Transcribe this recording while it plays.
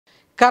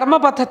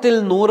കർമ്മപഥത്തിൽ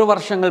 100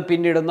 വർഷങ്ങൾ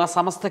പിന്നിടുന്ന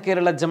സമസ്ത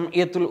കേരള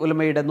ജംഇയ്യത്തുൽ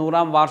ഉലമയുടെ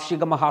 100ാം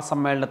വാർഷിക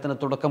മഹാസമ്മേളനത്തിന്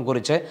തുടക്കം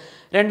കുറിച്ച്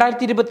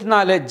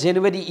 2024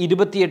 ജനുവരി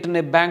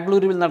 28-ന്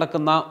ബാംഗ്ലൂരിൽ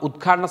നടക്കുന്ന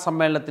ഉദ്ഘാടന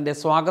സമ്മേളനത്തിന്റെ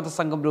സ്വാഗത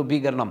സംഘം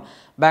രൂപീകരണം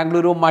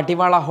ബാംഗ്ലൂരു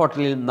മടിവാള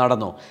ഹോട്ടലിൽ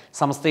നടന്നു.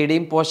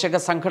 സമസ്തയുടെയും പോഷക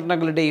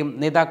സംഘടനകളുടെയും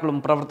നേതാക്കളും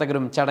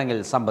പ്രവർത്തകരും ചടങ്ങിൽ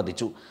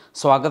സംബന്ധിച്ചു.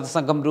 സ്വാഗത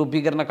സംഘം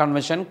രൂപീകരണ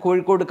കൺവെൻഷൻ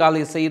കോഴിക്കോട്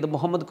കാളി സയ്യിദ്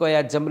മുഹമ്മദ് കോയ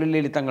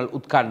ജമലുൽ തങ്ങൾ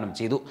ഉദ്ഘാടനം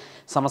ചെയ്തു.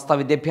 സമസ്ത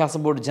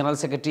വിദ്യാഭ്യാസ board general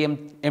secretary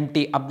MT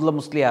Abdulla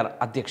Musliyar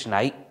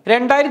അധ്യക്ഷനായി.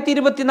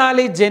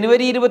 2024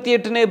 ജനുവരി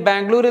 28-ന്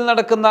ബാംഗ്ലൂരിൽ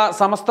നടക്കുന്ന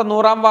സമസ്ത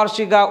 100ാം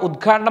വാർഷിക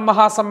ഉദ്ഘാടന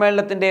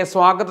മഹാസമ്മേളനത്തിന്റെ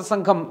സ്വാഗത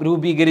സംഘം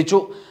രൂപീകരിച്ചു.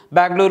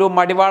 ബാംഗ്ലൂരു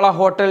മടിവാള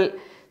ഹോട്ടൽ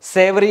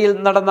സേവറിയിൽ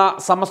നടന്ന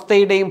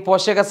സമസ്തയുടെയും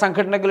പോഷക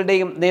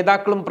സംഘടനകളുടെയും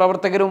നേതാക്കളും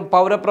പ്രവർത്തകരും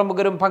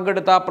പൗരപ്രമുഖരും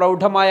പങ്കെടുത്ത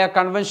പ്രൗഢമായ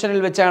കൺവെൻഷനിൽ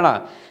വെച്ചാണ്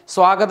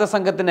സ്വാഗത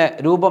സംഘത്തിന്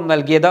രൂപം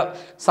നൽകിയത്.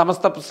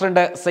 സമസ്ത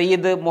പ്രസിഡന്റ്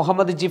സയ്യിദ്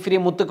മുഹമ്മദ് ജിഫ്രി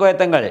മുത്തുക്കോയ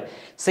തങ്ങൾ,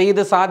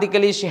 സയ്യിദ് സാദിഖ്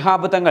അലി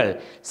ശിഹാബ് തങ്ങൾ,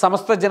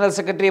 സമസ്ത general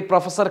secretary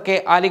professor K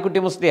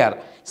Alikutty Musliyar,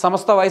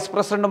 സമസ്ത വൈസ്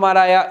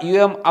പ്രസിഡന്റുമാരായ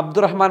UM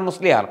Abdurahman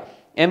Musliyar,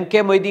 MK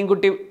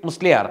Moideenkutty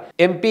Musliyar,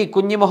 MP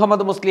കുഞ്ഞി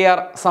മുഹമ്മദ് മുസ്ലിയാർ,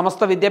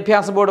 സമസ്ത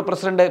വിദ്യാഭ്യാസ ബോർഡ്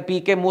പ്രസിഡന്റ്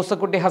PK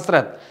മൂസക്കുട്ടി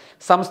ഹസ്രത്ത്,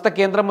 സമസ്ത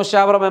കേന്ദ്ര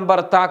മുഷാവറ മെമ്പർ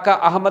താക്ക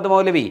അഹമ്മദ്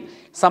മൗലവി,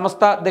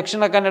 സമസ്ത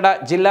ദക്ഷിണ കന്നഡ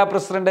ജില്ലാ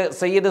പ്രസിഡന്റ്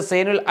സയ്യിദ്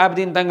സൈനുൽ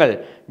ആബ്ദീൻ തങ്ങൾ,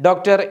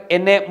 ഡോക്ടർ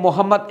NA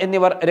മുഹമ്മദ്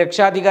എന്നിവർ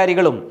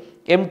രക്ഷാധികാരികളും,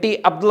 MT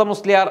അബ്ദുള്ള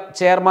മുസ്ലിയാർ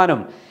ചെയർമാനും,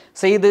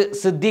 സയ്യിദ്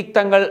സിദ്ദീഖ്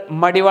തങ്ങൾ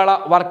മടിവാള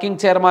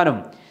വർക്കിംഗ് ചെയർമാനും,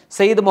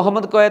 Sayyid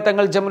Muhammad Koya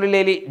Thangal ജമലുൽ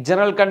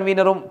general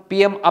കൺവീനറും,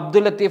 PM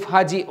Abdul Latheef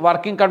Haji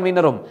working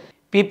കൺവീനറും,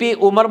 PP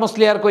Umar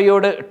Musliyar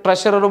Koyyode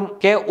ട്രഷററും,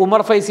 K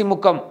Umar Faizy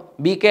Mukkam,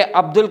 BK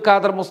Abdul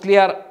Khader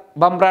Musliyar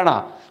Bambrana,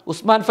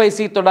 Usman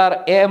Faizy തൊടാർ,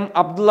 AM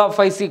Abdulla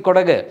Faizy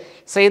Kodagu,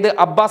 Sayyid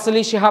Abbas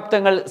Ali Shihab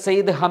Thangal,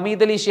 Sayyid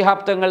Hameed Ali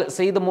Shihab Thangal,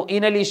 Sayyid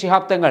Moeen Ali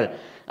Shihab Thangal,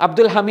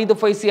 Abdul Hameed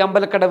Faizy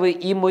Ambalakkadavu,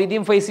 E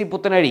Moideen Faizy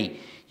Puthanazhi,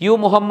 U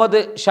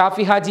Muhammad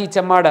Shafi Haji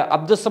Chemmad,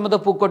 Abdussamad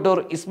Pookkottur,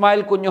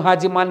 Ismail കുഞ്ഞു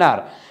Haji Mannar,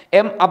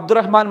 M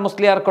Abdurahman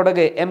Musliyar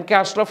Kodagu, MK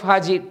Ashraf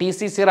Haji,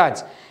 TC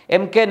Siraj,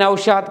 MK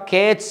Naushad,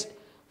 KH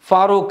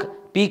Farooq,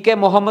 PK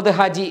Muhammad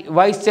Haji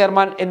vice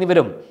chairman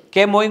എന്നിവരും,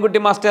 K Moyinkutty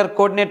master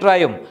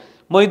കോർഡിനേറ്ററായും,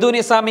 മൊയ്തൂൻ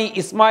ഇസാമി,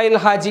 Ismail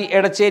Haji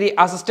Edachery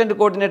assistant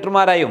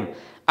കോർഡിനേറ്റർമാരായും,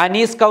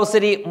 Anees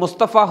Kausari,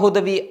 Mustafa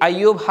Hudawi,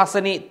 Ayyub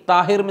Hasani,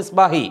 Thahir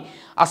Misbahi,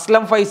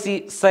 Aslam Faizy,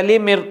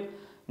 Saleem Mir,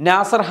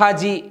 Nasar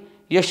Haji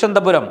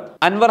Yeshwantpur,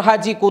 Anwar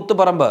Haji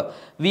Koothuparamba,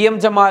 VM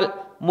Jamal,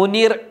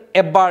 Muneer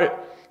എബ്ബാൾ,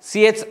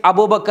 CH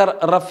Abubakar,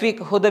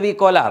 Rafeeq Hudawi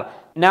Kolar,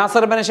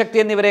 Nasar ബനശക്തി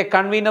എന്നിവരെ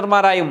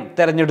കൺവീനർമാരായും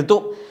തെരഞ്ഞെടുത്തു.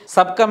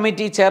 Sub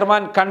committee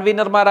chairman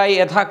കൺവീനർമാരായി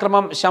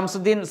യഥാക്രമം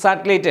Shamsuddin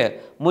satellite,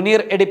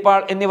 Muneer എടിപ്പാൾ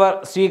എന്നിവർ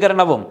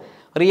സ്വീകരണവും,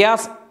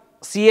 Riyas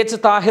CH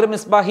Thahir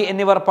Misbahi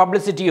എന്നിവർ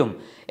പബ്ലിസിറ്റിയും,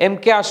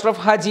 MK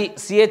Ashraf Haji,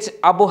 CH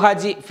Abu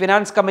Haji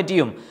finance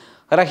കമ്മിറ്റിയും,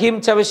 റഹീം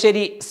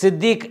ചവശ്ശേരി,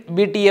 Siddique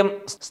BTM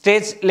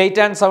stage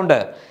light and sound,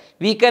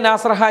 VK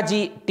Nasar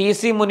Haji,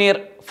 TC Muneer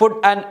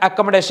food and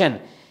accommodation,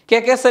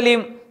 KK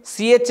Saleem,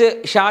 CH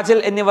Shajal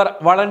എന്നിവർ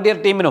volunteer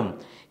ടീമിനും,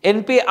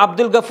 NP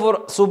Abdul Gafoor,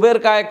 Zubair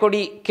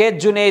Kayakkodi, K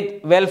Junaid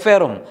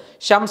വെൽഫെയറും,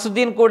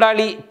 Shamsuddin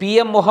Koodali,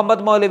 PM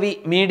Muhammad Moulavi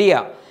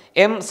media,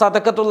 M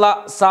Sadakathulla,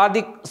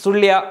 Sadiq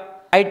Sullia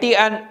IT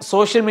and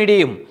social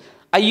മീഡിയയും,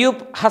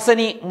 Ayyub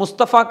Hasani,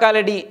 Mustafa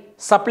Kalady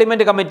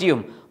supplement കമ്മിറ്റിയും,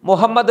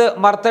 Muhammad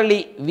മർത്തള്ളി,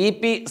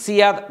 VP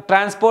Siyad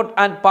transport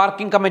and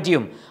parking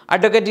കമ്മിറ്റിയും,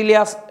 advocate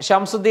Ilyas,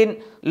 Shamsuddin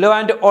law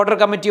and order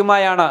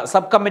കമ്മിറ്റിയുമായാണ്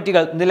sub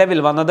കമ്മിറ്റികൾ നിലവിൽ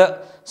വന്നത്.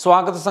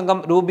 സ്വാഗത സംഘം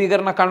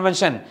രൂപീകരണ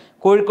കൺവെൻഷൻ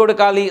കോഴിക്കോട്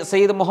കാളി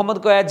സയ്യിദ്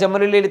മുഹമ്മദ് കോയ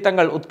ജമലുൽ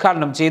തങ്ങൾ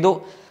ഉദ്ഘാടനം ചെയ്തു.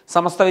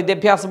 സമസ്ത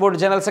വിദ്യാഭ്യാസ board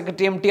general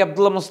secretary MT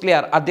Abdulla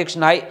Musliyar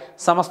അധ്യക്ഷനായി.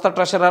 സമസ്ത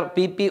ട്രഷറർ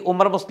PP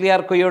ഉമർ മുസ്ലിയാർ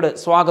കൊയ്യോട്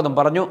സ്വാഗതം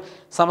പറഞ്ഞു.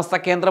 സമസ്ത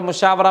കേന്ദ്ര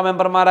മുഷാവറ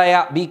മെമ്പർമാരായ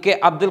BK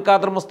അബ്ദുൽ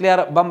ഖാദർ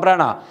മുസ്ലിയാർ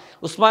ബംബ്രാണ,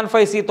 ഉസ്മാൻ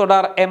ഫൈസി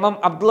തൊടാർ, MM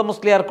അബ്ദുള്ള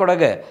മുസ്ലിയാർ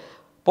കൊടക്,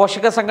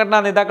 പോഷക സംഘടനാ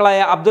നേതാക്കളായ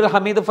അബ്ദുൽ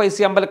ഹമീദ്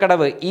ഫൈസി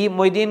അമ്പലക്കടവ്, E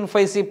മൊയ്തീൻ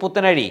ഫൈസി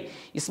പുത്തനഴി,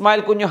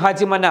 ഇസ്മായിൽ കുഞ്ഞു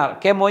Haji Mannar,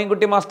 K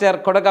Moyinkutty master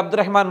Kodagu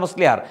Abdurahman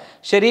Musliyar,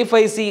 Sharif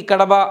Faizy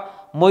കടബ,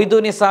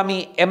 മൊയ്തൂൻ ഇസാമി,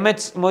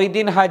 MH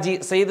Moideen Haji,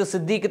 Sayyid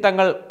Siddique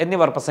തങ്ങൾ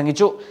എന്നിവർ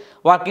പ്രസംഗിച്ചു.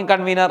 Working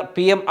convener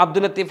PM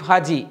Abdul Latheef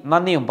Haji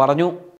നന്ദിയും പറഞ്ഞു.